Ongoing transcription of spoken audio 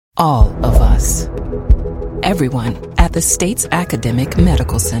All of us. Everyone at the state's academic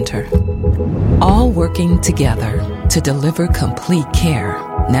medical center. All working together to deliver complete care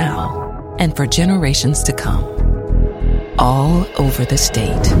now and for generations to come. All over the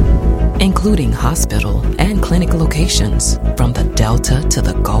state, including hospital and clinic locations from the Delta to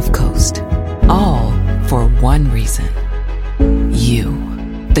the Gulf Coast. All for one reason. You,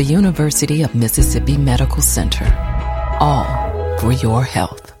 the University of Mississippi Medical Center. All for your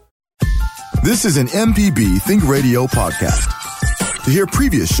health. This is an MPB Think Radio podcast. To hear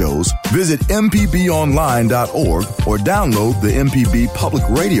previous shows, visit mpbonline.org or download the MPB Public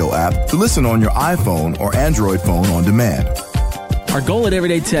Radio app to listen on your iPhone or Android phone on demand. Our goal at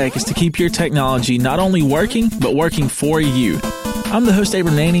Everyday Tech is to keep your technology not only working, but working for you. I'm the host,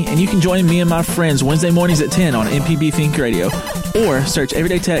 Abram Naney, and you can join me and my friends Wednesday mornings at 10 on MPB Think Radio, or search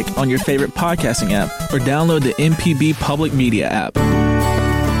Everyday Tech on your favorite podcasting app, or download the MPB Public Media app.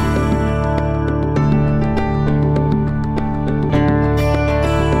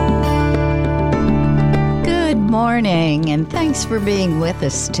 Morning, and thanks for being with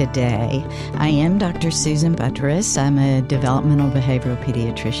us today. I am Dr. Susan Buttress. I'm a developmental behavioral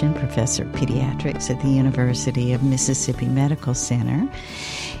pediatrician, professor of pediatrics at the University of Mississippi Medical Center,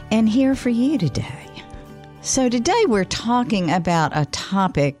 and here for you today. So today we're talking about a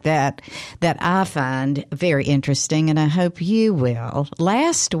topic that I find very interesting, and I hope you will.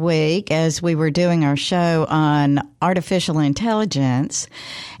 Last week, as we were doing our show on artificial intelligence,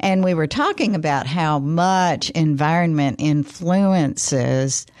 and we were talking about how much environment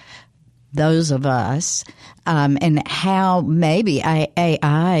influences those of us, and how maybe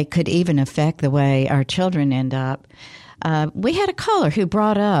AI could even affect the way our children end up. We had a caller who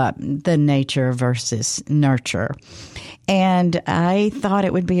brought up the nature versus nurture, and I thought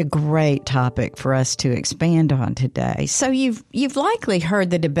it would be a great topic for us to expand on today. So you've likely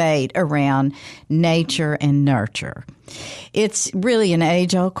heard the debate around nature and nurture. It's really an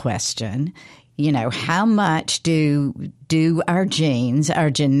age-old question. You know, how much do our genes,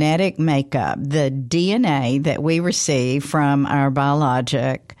 our genetic makeup, the DNA that we receive from our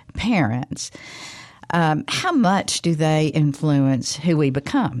biologic parents, how much do they influence who we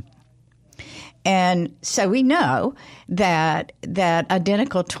become? And so we know that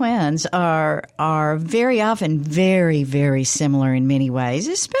identical twins are very often very, very similar in many ways,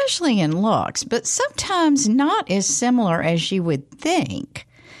 especially in looks, but sometimes not as similar as you would think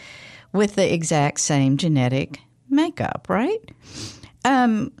with the exact same genetic makeup, right?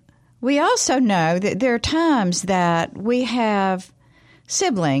 We also know that there are times that we have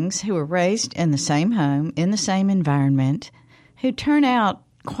siblings who were raised in the same home, in the same environment, who turn out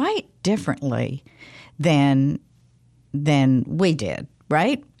quite differently than we did,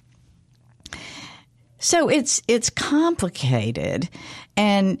 right? So it's complicated,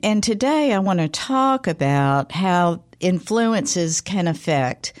 and today I want to talk about how influences can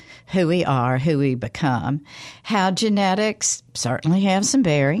affect who we are, who we become, how genetics certainly have some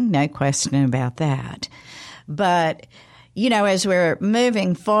bearing, no question about that, but you know, as we're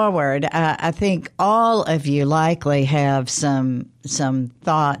moving forward, I think all of you likely have some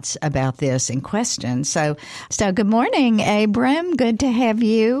thoughts about this and questions. So good morning, Abram. Good to have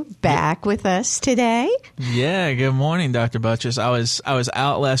you back with us today. Yeah, good morning, Dr. Buttress. I was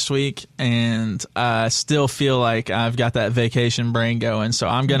out last week, and I still feel like I've got that vacation brain going, so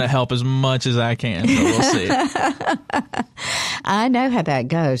I'm going to help as much as I can, but we'll see. I know how that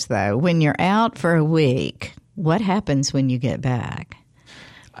goes, though. When you're out for a week, what happens when you get back?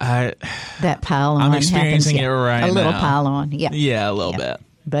 That pile on. I'm experiencing it right now. A little pile on. Yeah. Yeah, a little bit.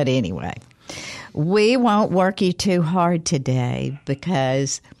 But anyway, we won't work you too hard today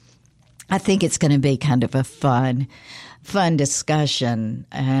because I think it's going to be kind of a fun discussion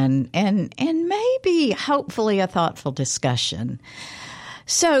and maybe hopefully a thoughtful discussion.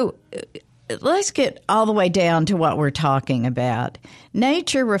 So let's get all the way down to what we're talking about.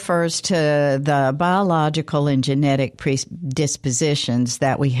 Nature refers to the biological and genetic predispositions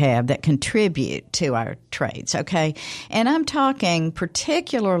that we have that contribute to our traits, okay? And I'm talking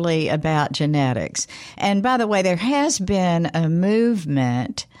particularly about genetics. And by the way, there has been a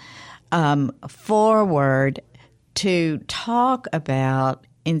movement forward to talk about,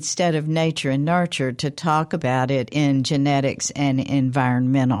 instead of nature and nurture, to talk about it in genetics and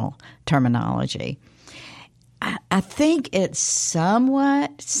environmental terminology. I think it's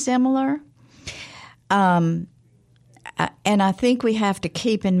somewhat similar, and I think we have to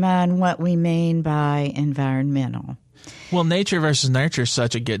keep in mind what we mean by environmental. Well, nature versus nurture is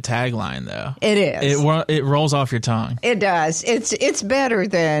such a good tagline, though. It is. It rolls off your tongue. It does. It's better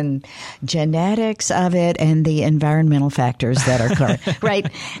than genetics of it and the environmental factors that occur, right?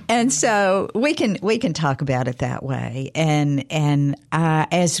 And so we can talk about it that way. And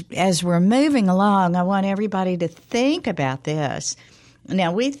as we're moving along, I want everybody to think about this.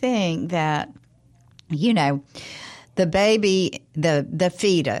 Now, we think that, the baby, the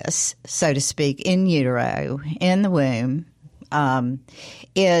fetus, so to speak, in utero, in the womb,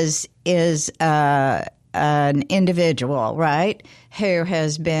 is an individual, right, who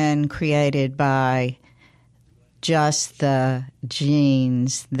has been created by just the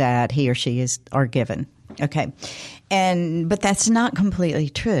genes that he or she are given. Okay. But that's not completely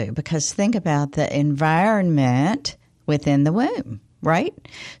true, because think about the environment within the womb. Right?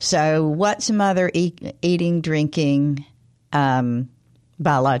 So what's a mother eating, drinking,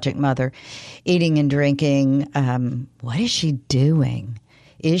 biologic mother eating and drinking? What is she doing?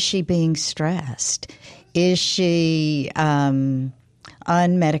 Is she being stressed? Is she on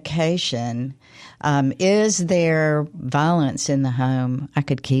medication? Is there violence in the home? I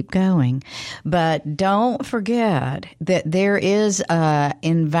could keep going. But don't forget that there is an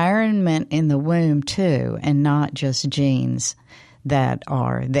environment in the womb too, and not just genes that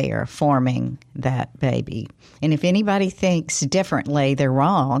are there forming that baby. And if anybody thinks differently, they're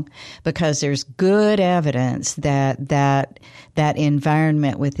wrong, because there's good evidence that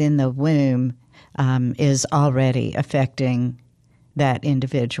environment within the womb is already affecting that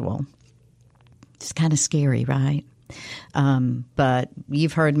individual. It's kind of scary, right? But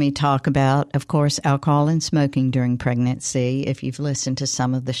you've heard me talk about, of course, alcohol and smoking during pregnancy, if you've listened to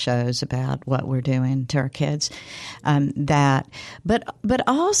some of the shows about what we're doing to our kids, but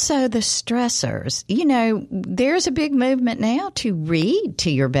also the stressors. There's a big movement now to read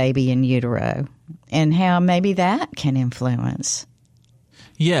to your baby in utero, and how maybe that can influence.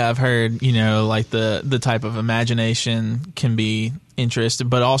 Yeah, I've heard, like the type of imagination can be interesting,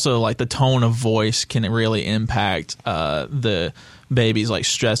 but also like the tone of voice can really impact the baby's like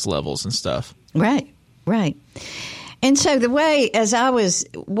stress levels and stuff. Right. And so the way, as I was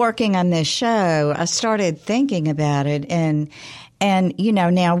working on this show, I started thinking about it, and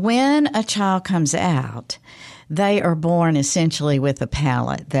now when a child comes out, they are born essentially with a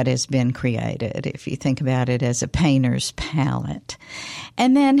palette that has been created, if you think about it as a painter's palette.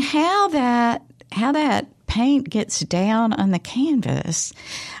 And then how that paint gets down on the canvas,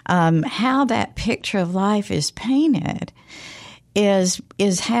 how that picture of life is painted is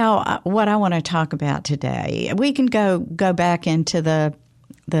what I want to talk about today. We can go back into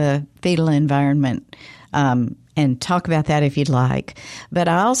the fetal environment and talk about that if you'd like. But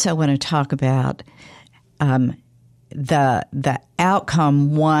I also want to talk about the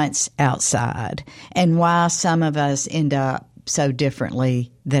outcome once outside, and why some of us end up so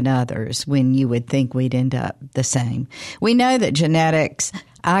differently than others when you would think we'd end up the same. We know that genetics,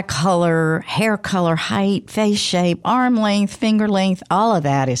 eye color, hair color, height, face shape, arm length, finger length, all of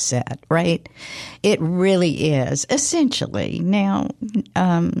that is set, right? It really is, essentially. Now,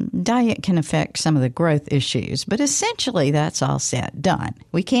 diet can affect some of the growth issues, but essentially that's all set, done.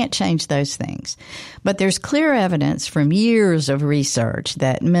 We can't change those things. But there's clear evidence from years of research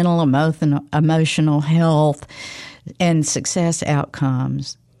that mental, emotional health and success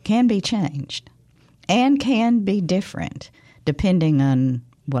outcomes can be changed and can be different depending on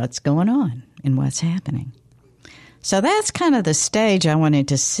what's going on and what's happening. So that's kind of the stage I wanted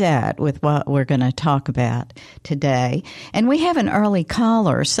to set with what we're going to talk about today. And we have an early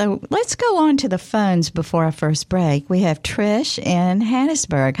caller, so let's go on to the phones before our first break. We have Trish in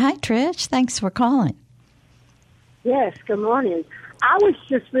Hattiesburg. Hi, Trish. Thanks for calling. Yes, good morning. I was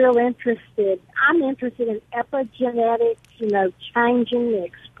just real interested. I'm interested in epigenetics, changing the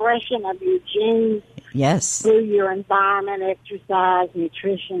expression of your genes. Yes. Through your environment, exercise,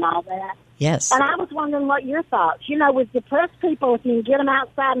 nutrition, all that. Yes. And I was wondering what your thoughts. With depressed people, if you can get them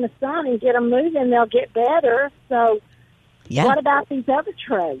outside in the sun and get them moving, they'll get better. So what about these other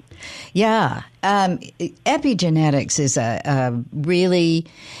traits? Yeah. Epigenetics is a really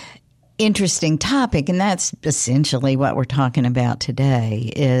interesting topic, and that's essentially what we're talking about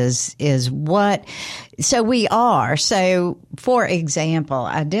today is what we are. So, for example,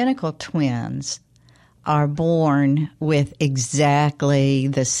 identical twins are born with exactly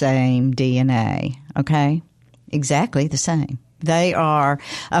the same DNA, okay? Exactly the same. They are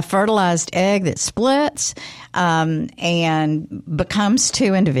a fertilized egg that splits and becomes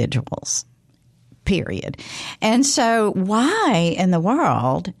two individuals, period. And so why in the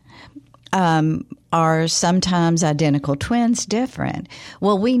world are sometimes identical twins different?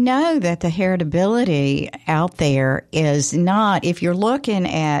 Well, we know that the heritability out there is not, if you're looking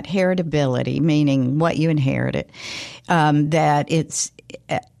at heritability, meaning what you inherited, that it's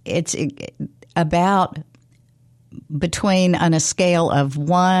about between on a scale of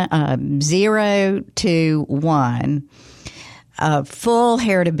 0 to 1. Full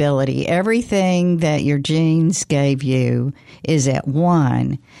heritability, everything that your genes gave you is at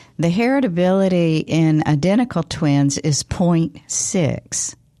 1. The heritability in identical twins is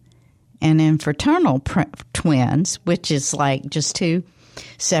 0.6. And in fraternal twins, which is like just two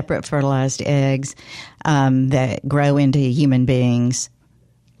separate fertilized eggs that grow into human beings,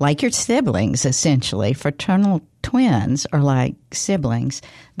 like your siblings, essentially. Fraternal twins are like siblings.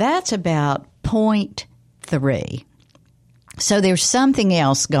 That's about 0.3. So there's something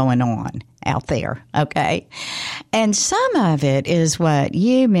else going on out there, okay? And some of it is what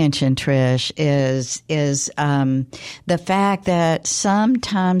you mentioned, Trish, is the fact that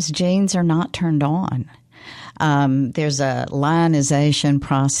sometimes genes are not turned on. There's a lionization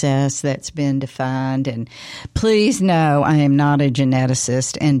process that's been defined, and please know I am not a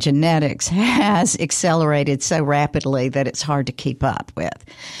geneticist, and genetics has accelerated so rapidly that it's hard to keep up with.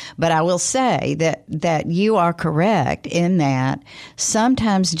 But I will say that you are correct in that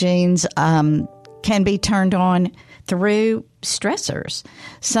sometimes genes can be turned on through stressors.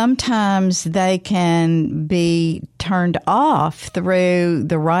 Sometimes they can be turned off through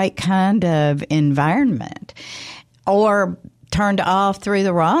the right kind of environment or turned off through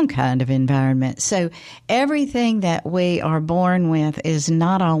the wrong kind of environment. So everything that we are born with is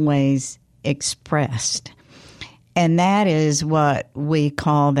not always expressed. And that is what we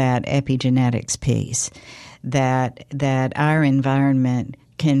call that epigenetics piece, that our environment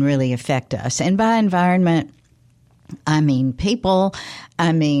can really affect us. And by environment, I mean people,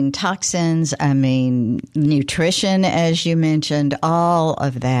 I mean toxins, I mean nutrition, as you mentioned. All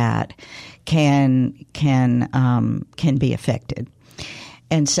of that can be affected.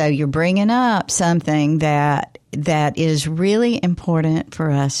 And so you're bringing up something that is really important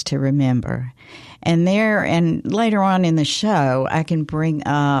for us to remember. And later on in the show, I can bring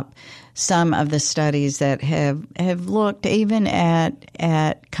up some of the studies that have looked even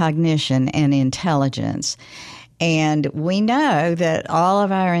at cognition and intelligence. And we know that all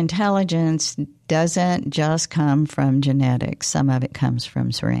of our intelligence doesn't just come from genetics. Some of it comes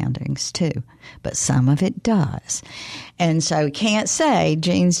from surroundings too, but some of it does. And so we can't say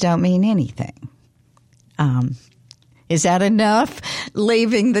genes don't mean anything. Is that enough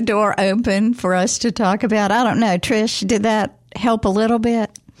leaving the door open for us to talk about? I don't know. Trish, did that help a little bit?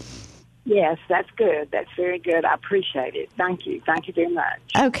 Yes, that's good. That's very good. I appreciate it. Thank you. Thank you very much.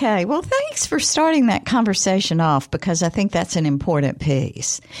 Okay. Well, thanks for starting that conversation off, because I think that's an important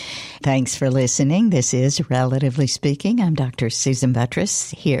piece. Thanks for listening. This is Relatively Speaking. I'm Dr. Susan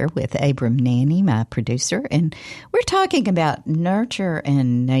Buttross here with Abram Nanny, my producer, and we're talking about nurture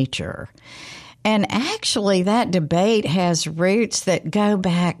and nature. And actually, that debate has roots that go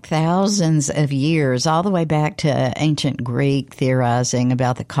back thousands of years, all the way back to ancient Greek theorizing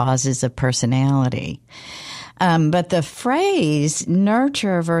about the causes of personality. But the phrase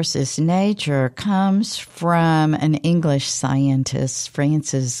nurture versus nature comes from an English scientist,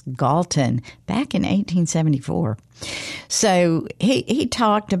 Francis Galton, back in 1874. So he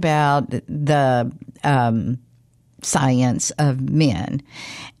talked about the science of men.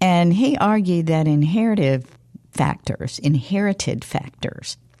 And he argued that inherited factors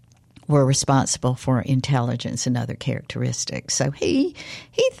were responsible for intelligence and other characteristics. So he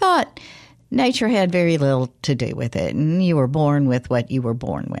thought nature had very little to do with it, and you were born with what you were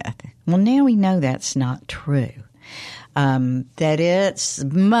born with. Well, now we know that's not true. That it's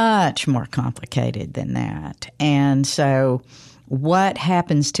much more complicated than that. And so what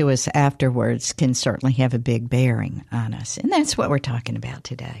happens to us afterwards can certainly have a big bearing on us. And that's what we're talking about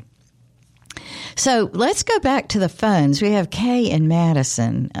today. So let's go back to the phones. We have Kay in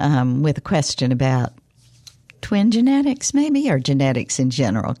Madison with a question about twin genetics, maybe, or genetics in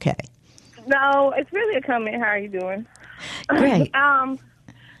general. Kay. No, it's really a comment. How are you doing? Great.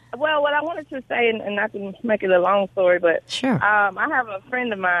 Well, what I wanted to say, and not to make it a long story, but sure. I have a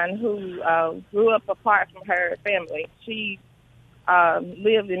friend of mine who grew up apart from her family. She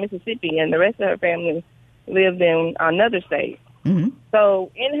lived in Mississippi, and the rest of her family lived in another state. Mm-hmm.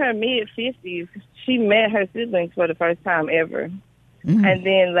 So in her mid-50s, she met her siblings for the first time ever. Mm-hmm. And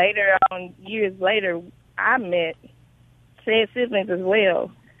then later on, years later, I met said siblings as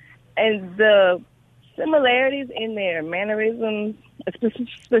well. And the similarities in their mannerisms,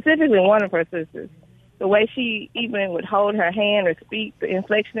 specifically one of her sisters, the way she even would hold her hand or speak, the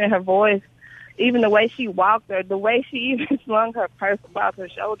inflection in her voice, even the way she walked or the way she even slung her purse across her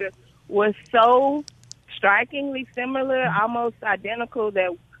shoulder was so strikingly similar, almost identical,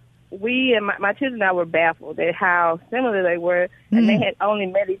 that we and my children and I were baffled at how similar they were, and they had only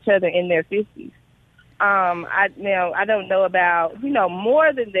met each other in their 50s. I don't know about,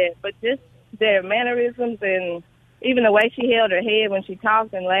 more than that, but just their mannerisms and even the way she held her head when she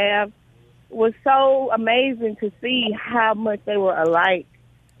talked and laughed was so amazing to see how much they were alike,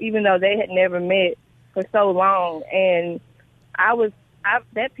 even though they had never met for so long. And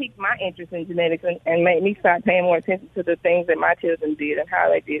that piqued my interest in genetics and made me start paying more attention to the things that my children did and how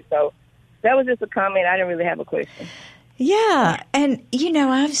they did. So that was just a comment. I didn't really have a question. Yeah. And,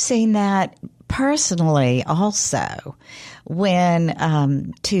 I've seen that personally also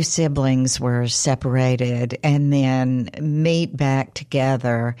when two siblings were separated and then meet back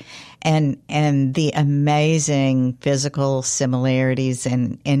together, and the amazing physical similarities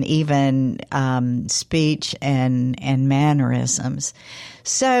and even speech and mannerisms.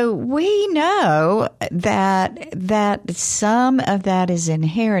 So we know that some of that is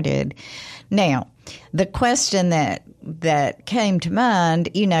inherited. Now, the question that came to mind,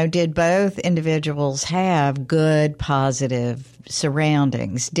 did both individuals have good, positive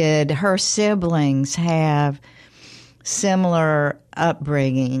surroundings? Did her siblings have similar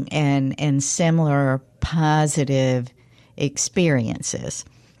upbringing and similar positive experiences?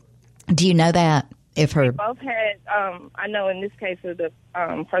 Do you know that? If her... They both had, I know in this case of the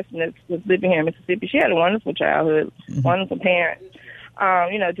person that was living here in Mississippi, she had a wonderful childhood, wonderful parents.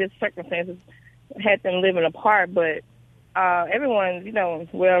 Just circumstances had them living apart, but everyone's,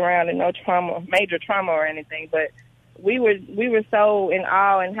 well-rounded, no major trauma or anything. But we were so in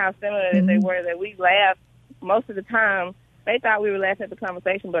awe and how similar that they were that we laughed most of the time. They thought we were laughing at the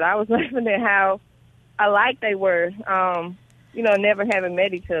conversation, but I was laughing at how alike they were, never having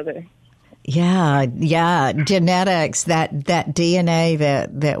met each other. Yeah. Genetics, that DNA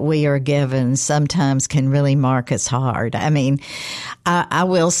that we are given sometimes can really mark us hard. I mean, I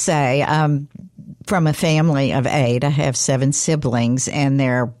will say, from a family of 8, I have 7 siblings, and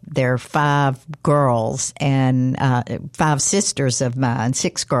they're 5 girls and 5 sisters of mine,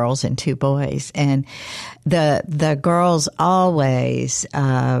 6 girls and 2 boys. And the girls always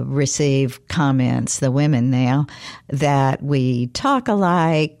receive comments, the women now, that we talk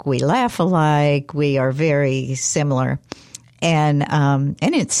alike, we laugh alike, we are very similar. And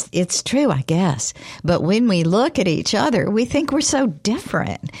it's true, I guess. But when we look at each other, we think we're so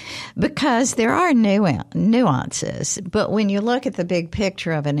different because there are nuances. But when you look at the big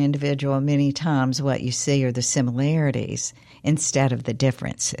picture of an individual, many times what you see are the similarities instead of the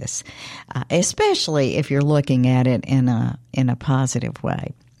differences, especially if you're looking at it in a positive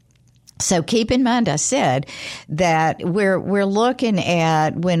way. So keep in mind, I said that we're looking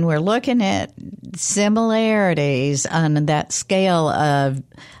at, when we're looking at similarities on that scale of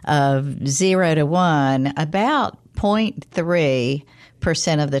 0 to 1, about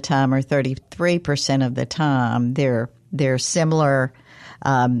 0.3% of the time, or 33% of the time, they're similar.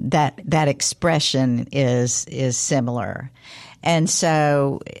 That expression is similar, and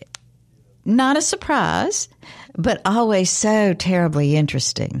so not a surprise, but always so terribly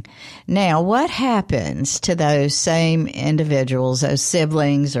interesting. Now, what happens to those same individuals, those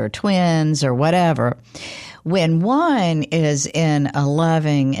siblings or twins or whatever, when one is in a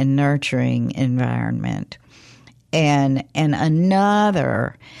loving and nurturing environment and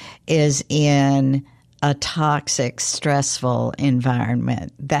another is in a toxic, stressful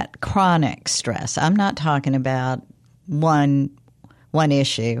environment, that chronic stress? I'm not talking about one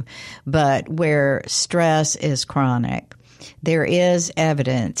issue, but where stress is chronic, there is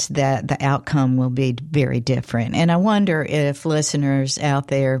evidence that the outcome will be very different. And I wonder if listeners out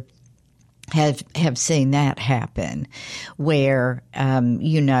there have seen that happen, where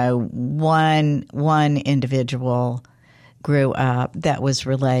one individual grew up that was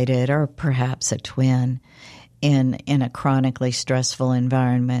related, or perhaps a twin, in a chronically stressful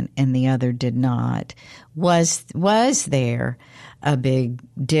environment, and the other did not. Was there a big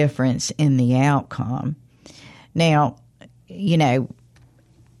difference in the outcome? Now, I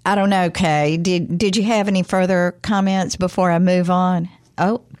don't know, Kay. Did you have any further comments before I move on?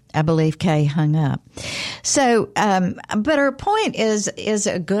 Oh, I believe Kay hung up. So, but her point is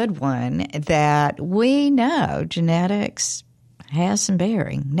a good one, that we know genetics has some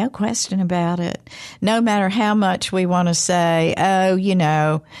bearing, no question about it. No matter how much we want to say,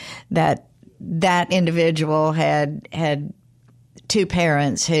 that individual had 2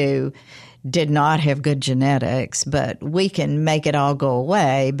 parents who did not have good genetics, but we can make it all go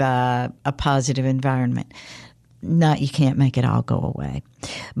away by a positive environment. you can't make it all go away.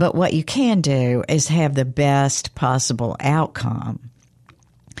 But what you can do is have the best possible outcome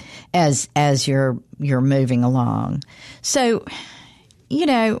as you're moving along. So,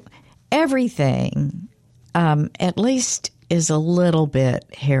 everything at least is a little bit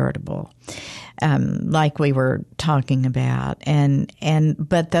heritable. Like we were talking about,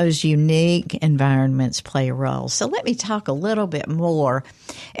 but those unique environments play a role. So let me talk a little bit more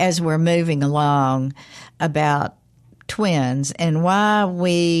as we're moving along about twins and why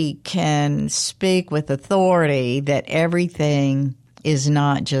we can speak with authority that everything is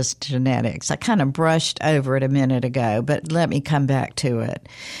not just genetics. I kind of brushed over it a minute ago, but let me come back to it.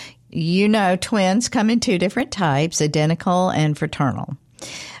 Twins come in two different types, identical and fraternal.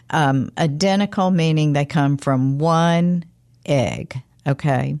 Identical meaning they come from one egg,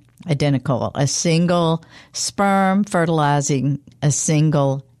 okay? Identical, a single sperm fertilizing a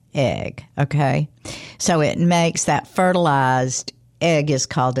single egg, okay? So it makes that fertilized egg is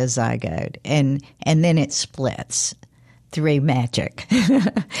called a zygote, and then it splits through magic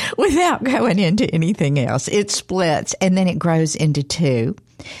without going into anything else. It splits, and then it grows into two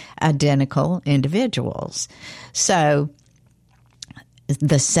identical individuals. So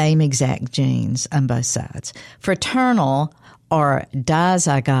the same exact genes on both sides. Fraternal are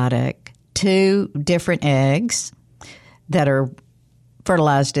dizygotic, two different eggs that are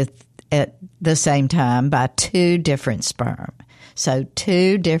fertilized at the same time by two different sperm. So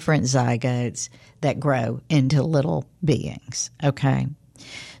two different zygotes that grow into little beings, okay?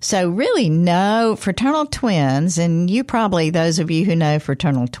 So really no fraternal twins, and those of you who know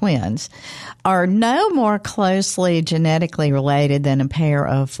fraternal twins, are no more closely genetically related than a pair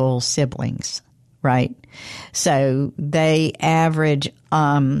of full siblings, right? So they average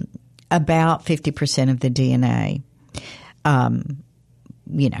about 50% of the DNA,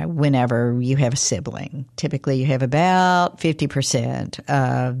 whenever you have a sibling. Typically you have about 50%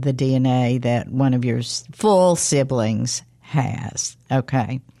 of the DNA that one of your full siblings has,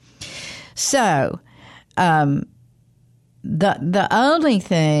 okay? So, the only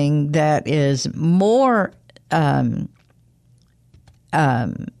thing that is more,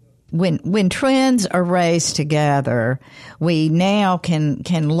 when twins are raised together, we now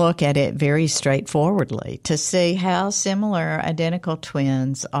can look at it very straightforwardly to see how similar identical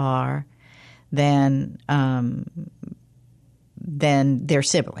twins are than their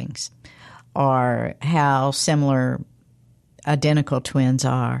siblings, or how similar identical twins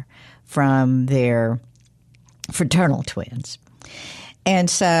are from their fraternal twins. And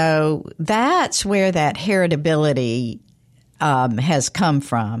so that's where that heritability has come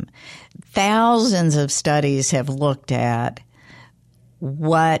from. Thousands of studies have looked at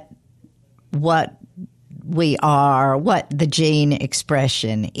what we are, what the gene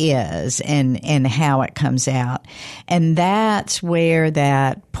expression is, and how it comes out. And that's where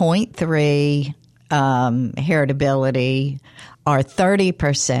that 0.3 heritability, or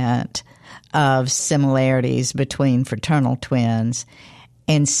 30% of similarities between fraternal twins,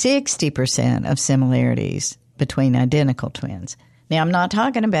 and 60% of similarities between identical twins. Now, I'm not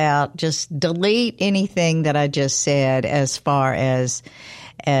talking about just delete anything that I just said as far as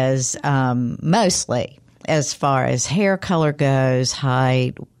mostly as far as hair color goes,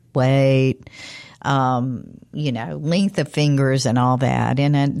 height, weight, length of fingers and all that.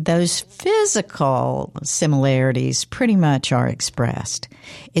 And those physical similarities pretty much are expressed.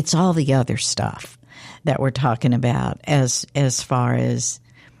 It's all the other stuff that we're talking about as far as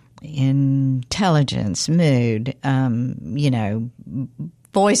intelligence, mood,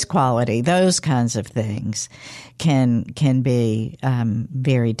 voice quality, those kinds of things can be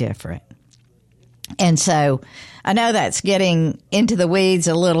very different. And so I know that's getting into the weeds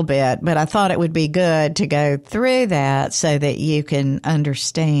a little bit, but I thought it would be good to go through that so that you can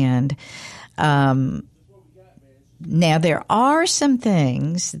understand. Now, there are some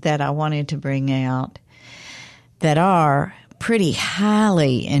things that I wanted to bring out that are pretty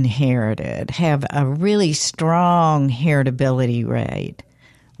highly inherited, have a really strong heritability rate.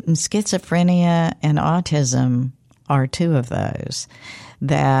 And schizophrenia and autism are two of those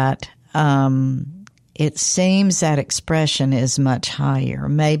that it seems that expression is much higher,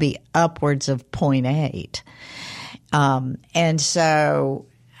 maybe upwards of 0.8. And so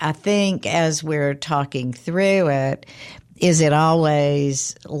I think as we're talking through it, is it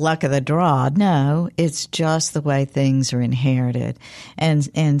always luck of the draw? No, it's just the way things are inherited.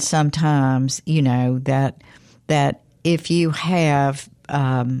 And sometimes, that if you have,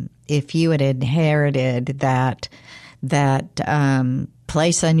 if you had inherited that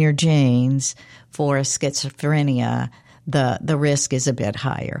place on your genes for schizophrenia, the risk is a bit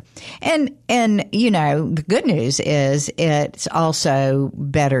higher. And the good news is it's also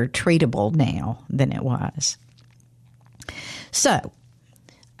better treatable now than it was. So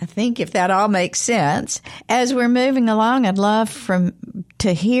I think if that all makes sense, as we're moving along, I'd love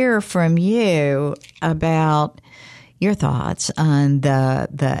to hear from you about your thoughts on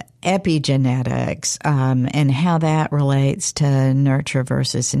the epigenetics and how that relates to nurture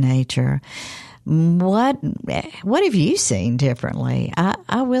versus nature. What have you seen differently?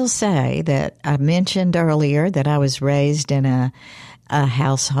 I will say that I mentioned earlier that I was raised in a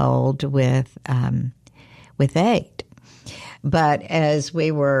household with 8. But as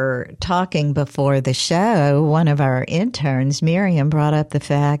we were talking before the show, one of our interns, Miriam, brought up the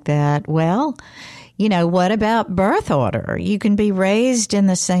fact that, well, what about birth order? You can be raised in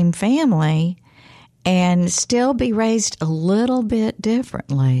the same family and still be raised a little bit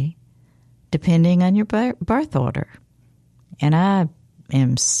differently depending on your birth order. And I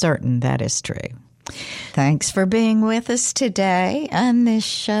am certain that is true. Thanks for being with us today on this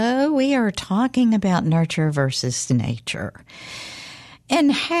show. We are talking about nurture versus nature and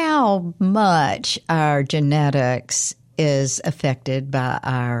how much our genetics is affected by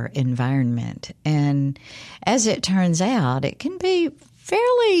our environment. And as it turns out, it can be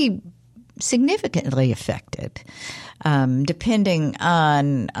fairly significantly affected, depending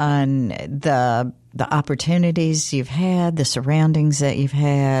on the opportunities you've had, the surroundings that you've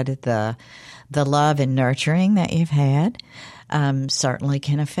had, the love and nurturing that you've had, certainly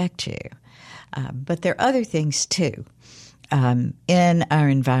can affect you. But there are other things too in our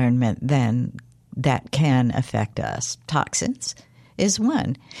environment then that can affect us. Toxins is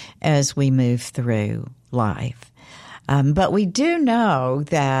one as we move through life. But we do know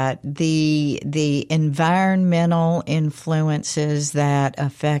that the environmental influences that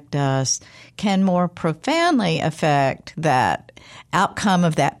affect us can more profoundly affect that outcome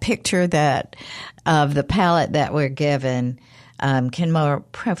of that picture of the palette that we're given, can more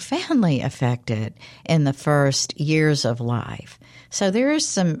profoundly affect it in the first years of life. So there is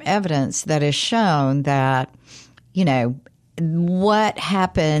some evidence that has shown that, what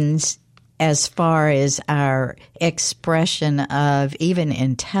happens as far as our expression of even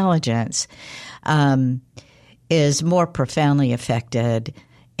intelligence is more profoundly affected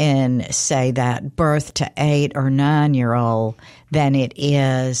in, say, that birth to 8 or 9-year-old than it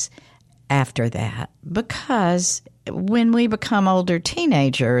is after that. Because when we become older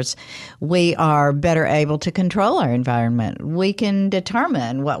teenagers, we are better able to control our environment. We can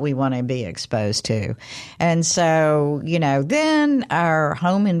determine what we want to be exposed to. And so, then our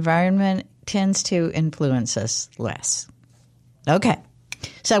home environment tends to influence us less. Okay.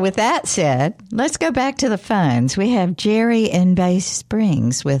 So with that said, let's go back to the phones. We have Jerry in Bay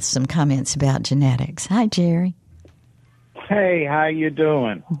Springs with some comments about genetics. Hi, Jerry. Hey, how you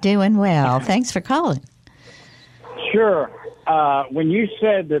doing? Doing well. Thanks for calling. Sure. When you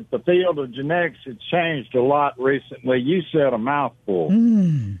said that the field of genetics had changed a lot recently, you said a mouthful.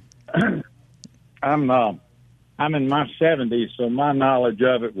 I'm in my 70s, so my knowledge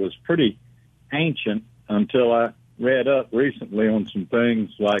of it was pretty ancient until I read up recently on some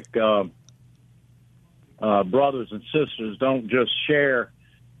things like brothers and sisters don't just share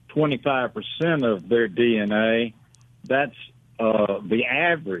 25% of their DNA. That's the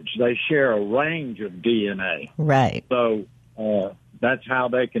average. They share a range of DNA. Right. So that's how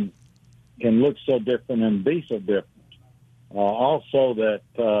they can look so different and be so different. Also, that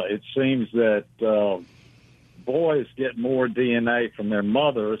it seems that boys get more DNA from their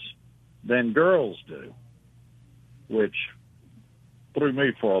mothers than girls do, which threw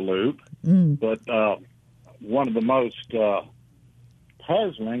me for a loop. But one of the most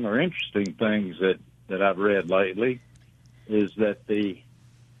puzzling or interesting things that I've read lately is that the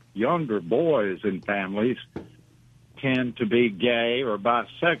younger boys in families tend to be gay or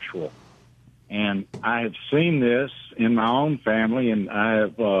bisexual. And I have seen this in my own family, and I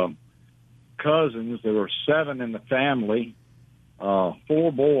have cousins. There were 7 in the family, 4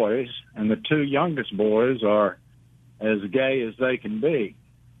 boys, and the 2 youngest boys are as gay as they can be.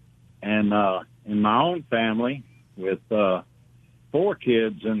 And in my own family, with 4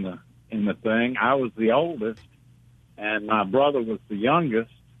 kids in the thing, I was the oldest, and my brother was the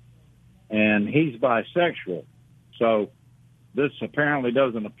youngest, and he's bisexual. So this apparently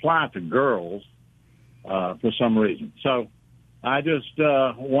doesn't apply to girls for some reason. So I just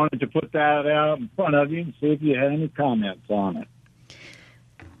wanted to put that out in front of you and see if you had any comments on it.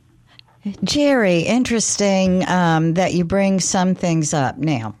 Jerry, interesting that you bring some things up.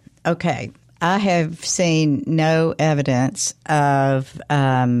 Now, okay, I have seen no evidence of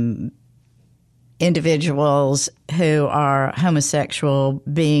individuals who are homosexual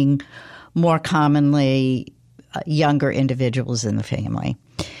being more commonly younger individuals in the family.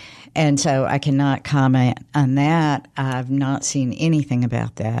 And so I cannot comment on that. I've not seen anything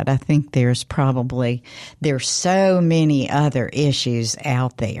about that. I think there's so many other issues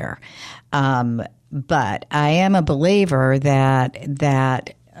out there. But I am a believer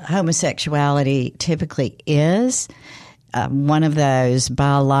that homosexuality typically is one of those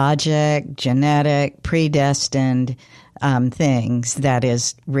biologic, genetic, predestined things that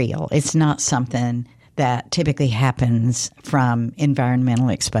is real. It's not something that typically happens from environmental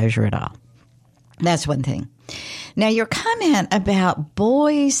exposure at all. That's one thing. Now, your comment about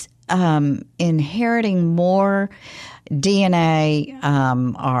boys inheriting more DNA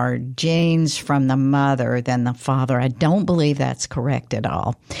or genes from the mother than the father, I don't believe that's correct at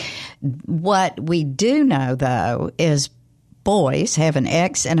all. What we do know, though, is boys have an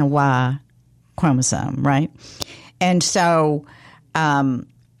X and a Y chromosome, right? And so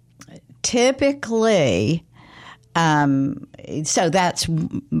typically, so that's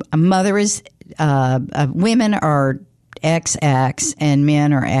a mother is women are XX and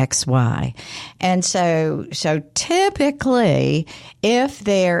men are XY. And so typically, if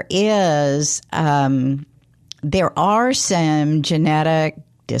there are some genetic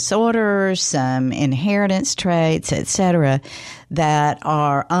disorders, some inheritance traits, etc., that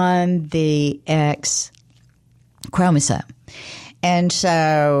are on the X chromosome. And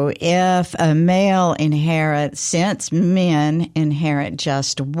so if a male inherits, since men inherit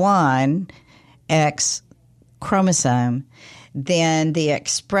just one X chromosome, then the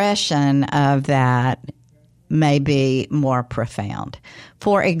expression of that may be more profound.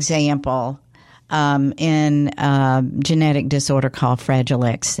 For example, in a genetic disorder called Fragile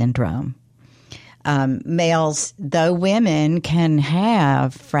X syndrome, males, though women can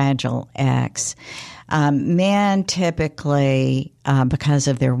have Fragile X, men typically, because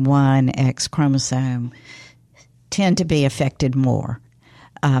of their one X chromosome, tend to be affected more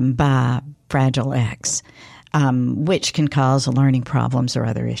by Fragile X, which can cause learning problems or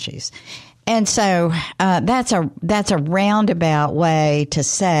other issues. And so that's a roundabout way to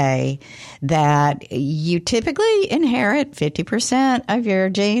say that you typically inherit 50% of your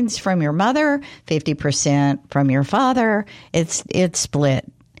genes from your mother, 50% from your father. It's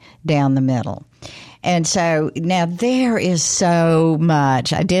split down the middle. And so now there is so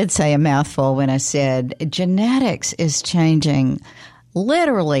much. I did say a mouthful when I said genetics is changing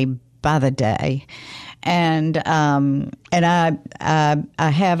literally by the day. And I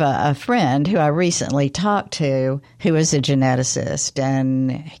have a friend who I recently talked to who is a geneticist,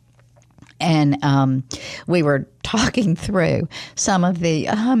 and we were talking through some of the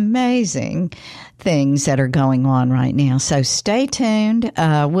amazing things that are going on right now. So stay tuned.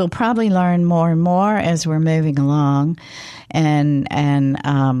 We'll probably learn more and more as we're moving along, and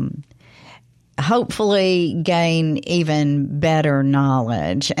hopefully gain even better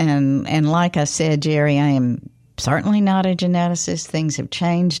knowledge. And like I said, Jerry, I am certainly not a geneticist. Things have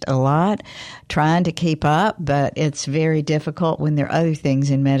changed a lot, trying to keep up, but it's very difficult when there are other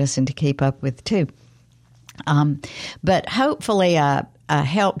things in medicine to keep up with too. But hopefully I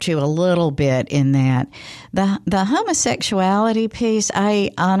helped you a little bit in that. The homosexuality piece,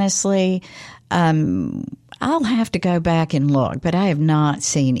 I honestly, I'll have to go back and look, but I have not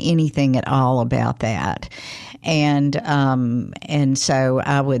seen anything at all about that. And so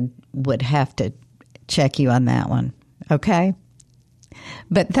I would have to check you on that one. Okay?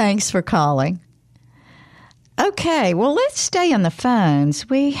 But thanks for calling. Okay, well, let's stay on the phones.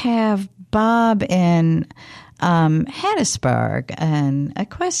 We have Bob in Hattiesburg, and a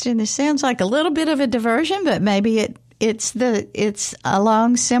question that sounds like a little bit of a diversion, but maybe it's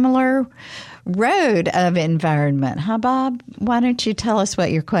along similar road of environment. Huh, Bob? Why don't you tell us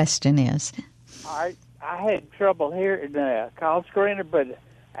what your question is? I had trouble hearing the call screener, but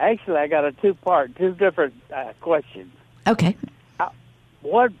actually I got two different questions. Okay.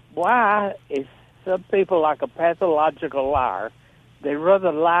 Why is some people like a pathological liar? They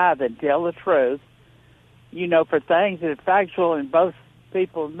rather lie than tell the truth, for things that are factual and both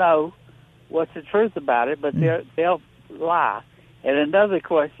people know what's the truth about it, but they'll lie. And another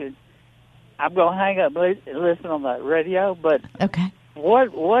question, I'm going to hang up and listen on the radio, but okay.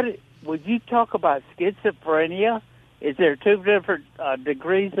 What would you talk about schizophrenia? Is there two different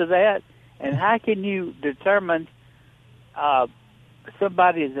degrees of that? And how can you determine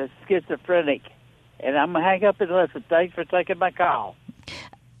somebody is a schizophrenic? And I'm going to hang up and listen. Thanks for taking my call.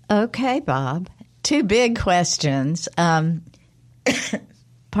 Okay, Bob. Two big questions. Pardon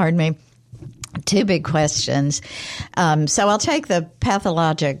me. Two big questions. So I'll take the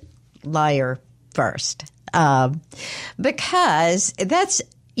pathologic liar first, because that's,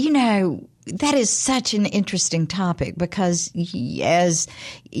 that is such an interesting topic, because as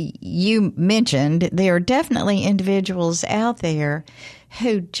you mentioned, there are definitely individuals out there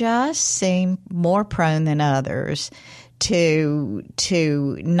who just seem more prone than others to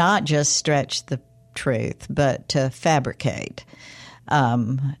not just stretch the truth, but to fabricate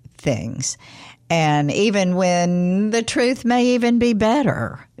things. And even when the truth may even be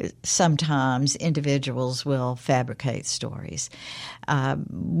better, sometimes individuals will fabricate stories.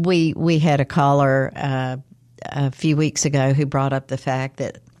 We had a caller a few weeks ago who brought up the fact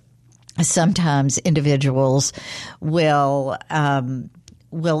that sometimes individuals will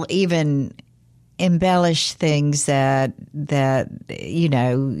even embellish things that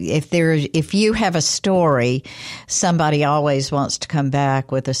if you have a story, somebody always wants to come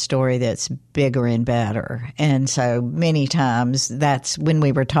back with a story that's bigger and better. And so many times that's when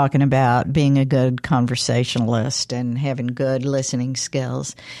we were talking about being a good conversationalist and having good listening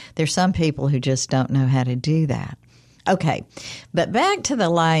skills. There's some people who just don't know how to do that. Okay, but back to the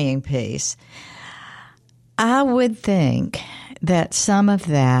lying piece. I would think that some of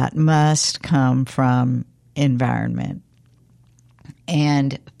that must come from environment,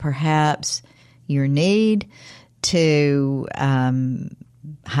 and perhaps your need to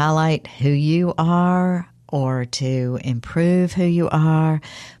highlight who you are or to improve who you are.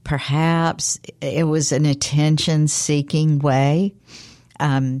 Perhaps it was an attention-seeking way.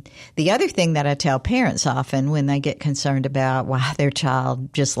 The other thing that I tell parents often when they get concerned about why their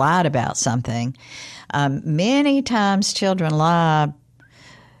child just lied about something, many times children lie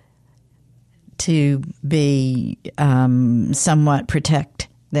to be somewhat protect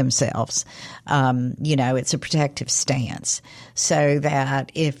themselves. It's a protective stance. So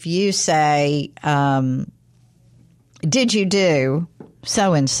that if you say, did you do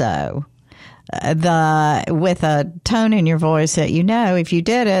so-and-so? With a tone in your voice that if you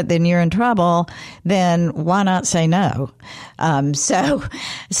did it, then you're in trouble, then why not say no? So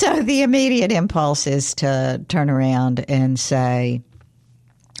the immediate impulse is to turn around and say,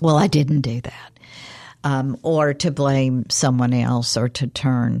 well, I didn't do that, or to blame someone else or to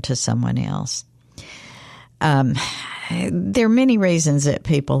turn to someone else. There are many reasons that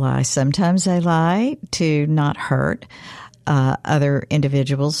people lie. Sometimes they lie to not hurt other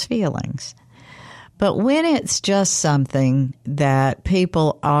individuals' feelings. But when it's just something that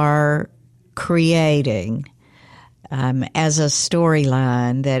people are creating as a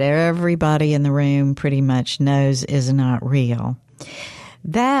storyline that everybody in the room pretty much knows is not real,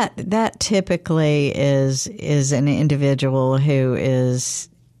 that typically is an individual who is,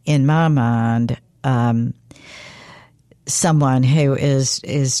 in my mind, someone who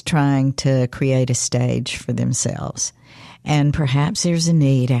is trying to create a stage for themselves. And perhaps there's a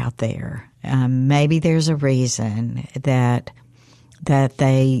need out there. Maybe there's a reason that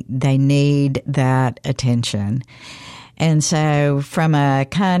they need that attention. And so from a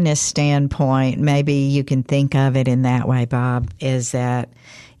kindness standpoint, maybe you can think of it in that way, Bob, is that,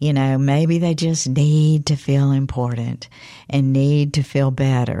 maybe they just need to feel important and need to feel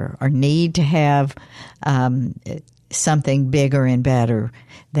better or need to have something bigger and better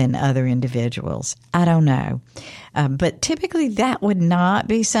than other individuals. I don't know. But typically that would not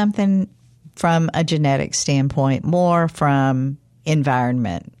be something from a genetic standpoint, more from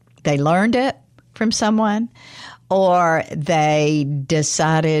environment. They learned it from someone, or they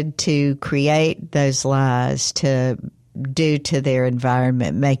decided to create those lies due to their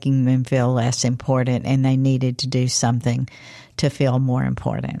environment, making them feel less important, and they needed to do something to feel more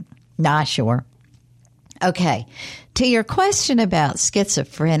important. Not sure. Okay, to your question about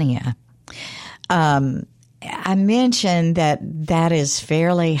schizophrenia, I mentioned that is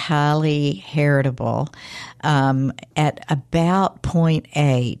fairly highly heritable at about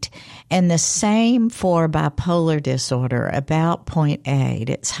 0.8, and the same for bipolar disorder, about 0.8.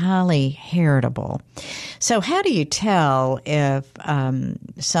 It's highly heritable. So how do you tell if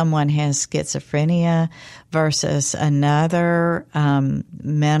someone has schizophrenia versus another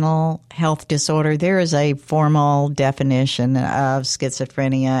mental health disorder? There is a formal definition of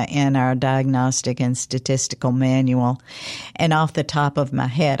schizophrenia in our Diagnostic and Statistical Manual, and off the top of my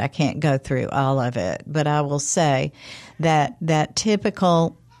head, I can't go through all of it, but I will say that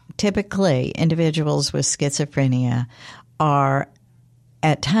typically individuals with schizophrenia are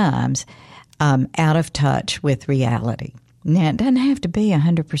at times out of touch with reality. Now, it doesn't have to be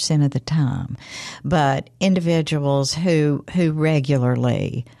 100% of the time, but individuals who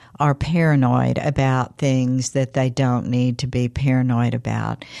regularly are paranoid about things that they don't need to be paranoid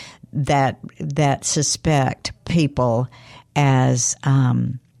about, that suspect people as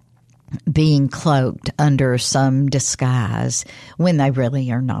being cloaked under some disguise when they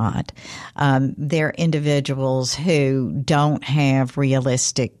really are not. They're individuals who don't have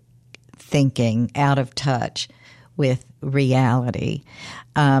realistic thinking, out of touch with reality.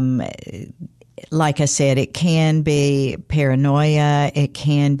 Like I said, it can be paranoia, it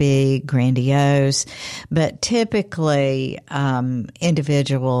can be grandiose, but typically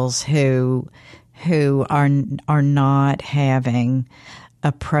individuals who are not having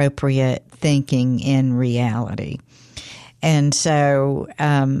appropriate thinking in reality. And so,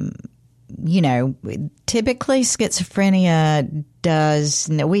 typically schizophrenia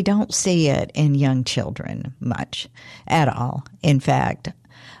we don't see it in young children much at all. In fact,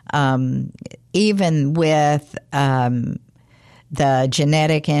 even with the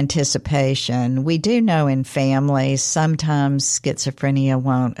genetic anticipation, we do know in families sometimes schizophrenia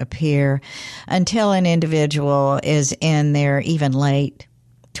won't appear until an individual is in their even late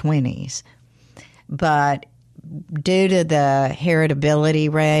 20s. But due to the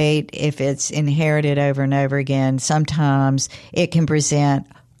heritability rate, if it's inherited over and over again, sometimes it can present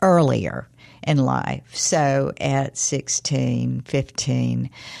earlier in life. So at 16, 15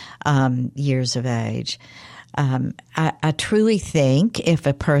 years of age. I truly think if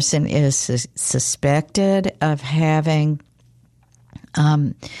a person is suspected of having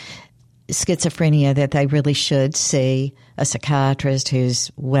schizophrenia, that they really should see a psychiatrist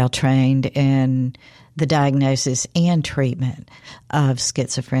who's well trained in the diagnosis and treatment of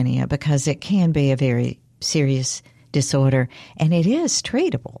schizophrenia, because it can be a very serious disorder and it is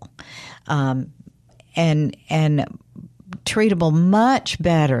treatable, and treatable much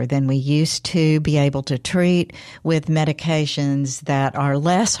better than we used to be able to treat with medications that are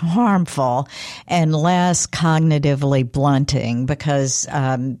less harmful and less cognitively blunting because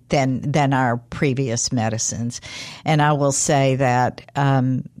than our previous medicines. And I will say that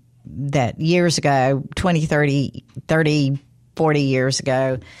that years ago, 20, 30, 40 years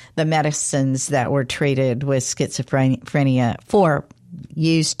ago, the medicines that were treated with schizophrenia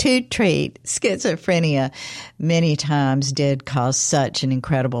used to treat schizophrenia many times did cause such an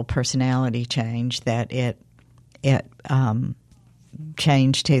incredible personality change that it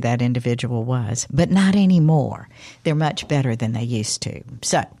changed who that individual was. But not anymore. They're much better than they used to.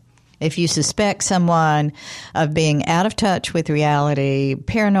 So if you suspect someone of being out of touch with reality,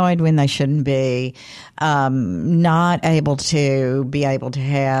 paranoid when they shouldn't be, not able to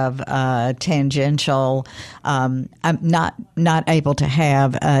have tangential, not able to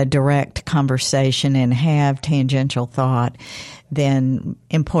have a direct conversation and have tangential thought, then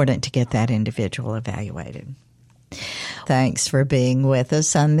important to get that individual evaluated. Thanks for being with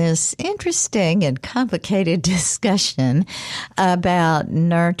us on this interesting and complicated discussion about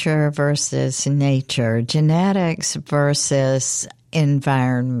nurture versus nature, genetics versus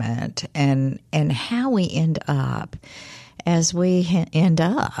environment, and how we end up as we end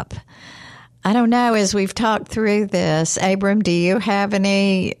up. I don't know, as we've talked through this, Abram, do you have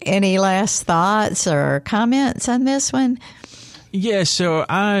any last thoughts or comments on this one? Yeah, so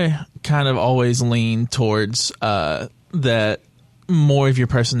I kind of always lean towards that more of your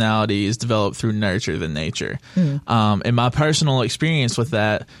personality is developed through nurture than nature. And my personal experience with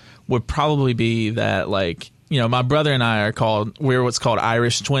that would probably be that, like, my brother and I we're what's called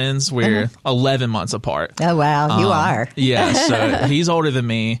Irish twins. We're 11 months apart. Oh, wow. You are. Yeah, so he's older than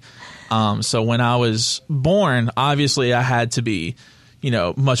me. So when I was born, obviously I had to be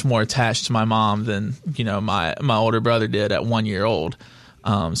much more attached to my mom than, my older brother did at 1 year old.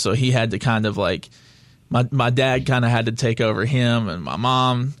 So he had to kind of like, my dad kind of had to take over him, and my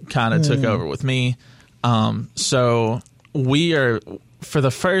mom kind of took over with me. So we are, for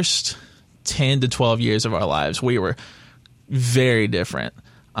the first 10 to 12 years of our lives, we were very different.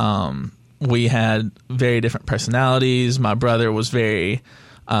 We had very different personalities. My brother was very,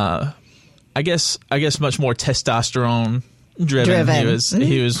 I guess much more testosterone driven.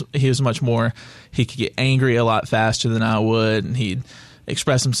 He was much more, he could get angry a lot faster than I would, and he'd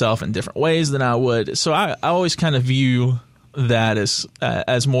express himself in different ways than I would. So I always kind of view that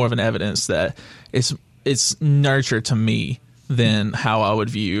as more of an evidence that it's nurture to me than how I would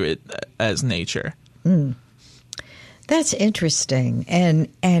view it as nature. That's interesting.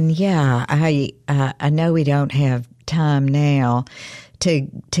 And yeah, I know we don't have time now to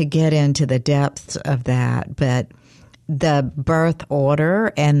get into the depths of that, but the birth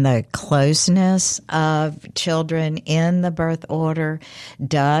order and the closeness of children in the birth order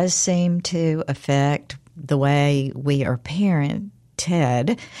does seem to affect the way we are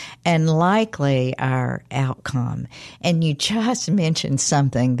parented and likely our outcome. And you just mentioned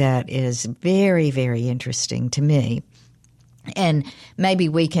something that is very, very interesting to me. and maybe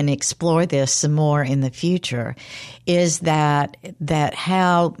we can explore this some more in the future, is that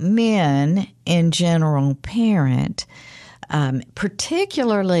how men in general parent,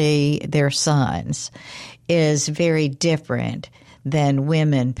 particularly their sons, is very different than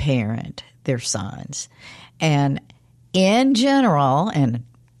women parent their sons. And in general, and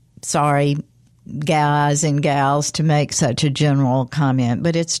sorry, guys and gals, to make such a general comment,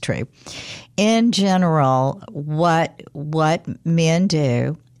 but it's true. In general, what men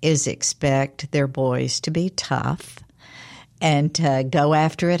do is expect their boys to be tough and to go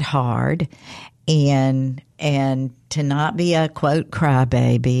after it hard and to not be a, quote,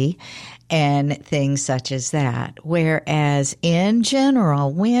 crybaby and things such as that. Whereas in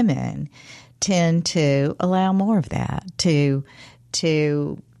general, women tend to allow more of that, to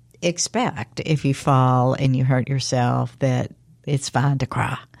expect if you fall and you hurt yourself that it's fine to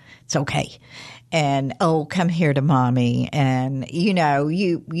cry. It's okay. And, oh, come here to mommy. And,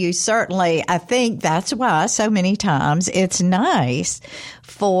 you certainly, I think that's why so many times it's nice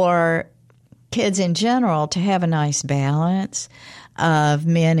for kids in general to have a nice balance of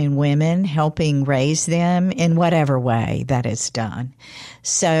men and women helping raise them in whatever way that is done.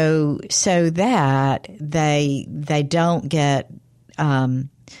 So that they don't get,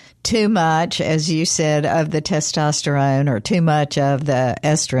 too much, as you said, of the testosterone or too much of the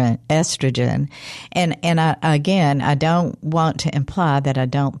estrogen. And I don't want to imply that I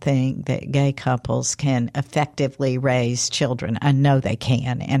don't think that gay couples can effectively raise children. I know they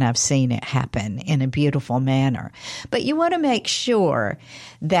can, and I've seen it happen in a beautiful manner. But you want to make sure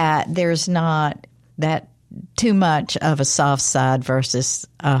that there's not that too much of a soft side versus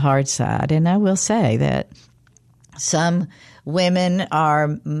a hard side. And I will say that some women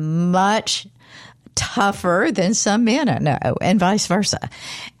are much tougher than some men I know, and vice versa.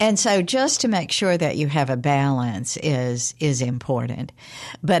 And so just to make sure that you have a balance is important.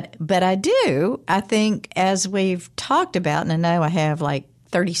 But I think, as we've talked about, and I know I have like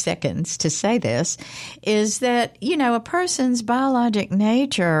 30 seconds to say this, is that, a person's biologic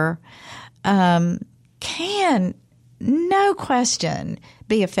nature can, no question,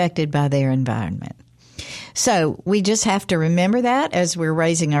 be affected by their environment. So we just have to remember that as we're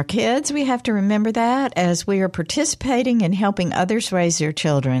raising our kids. We have to remember that as we are participating in helping others raise their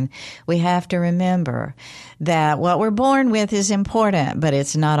children. We have to remember that what we're born with is important, but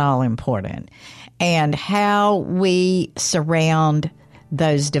it's not all important. And how we surround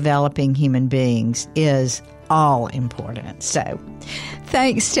those developing human beings is all important. So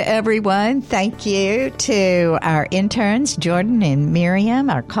thanks to everyone. Thank you to our interns, Jordan and Miriam,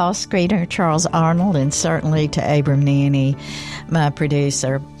 our call screener, Charles Arnold, and certainly to Abram Nanny, my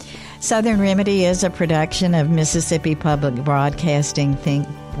producer. Southern Remedy is a production of Mississippi Public Broadcasting Think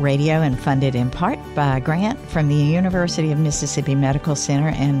Radio and funded in part by a grant from the University of Mississippi Medical Center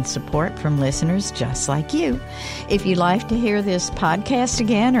and support from listeners just like you. If you'd like to hear this podcast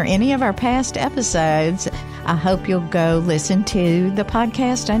again or any of our past episodes, I hope you'll go listen to the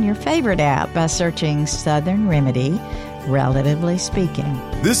podcast on your favorite app by searching Southern Remedy, Relatively Speaking.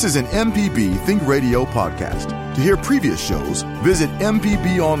 This is an MPB Think Radio podcast. To hear previous shows, visit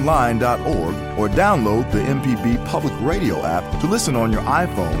mpbonline.org or download the MPB Public Radio app to listen on your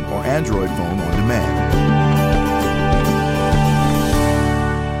iPhone or Android phone on demand.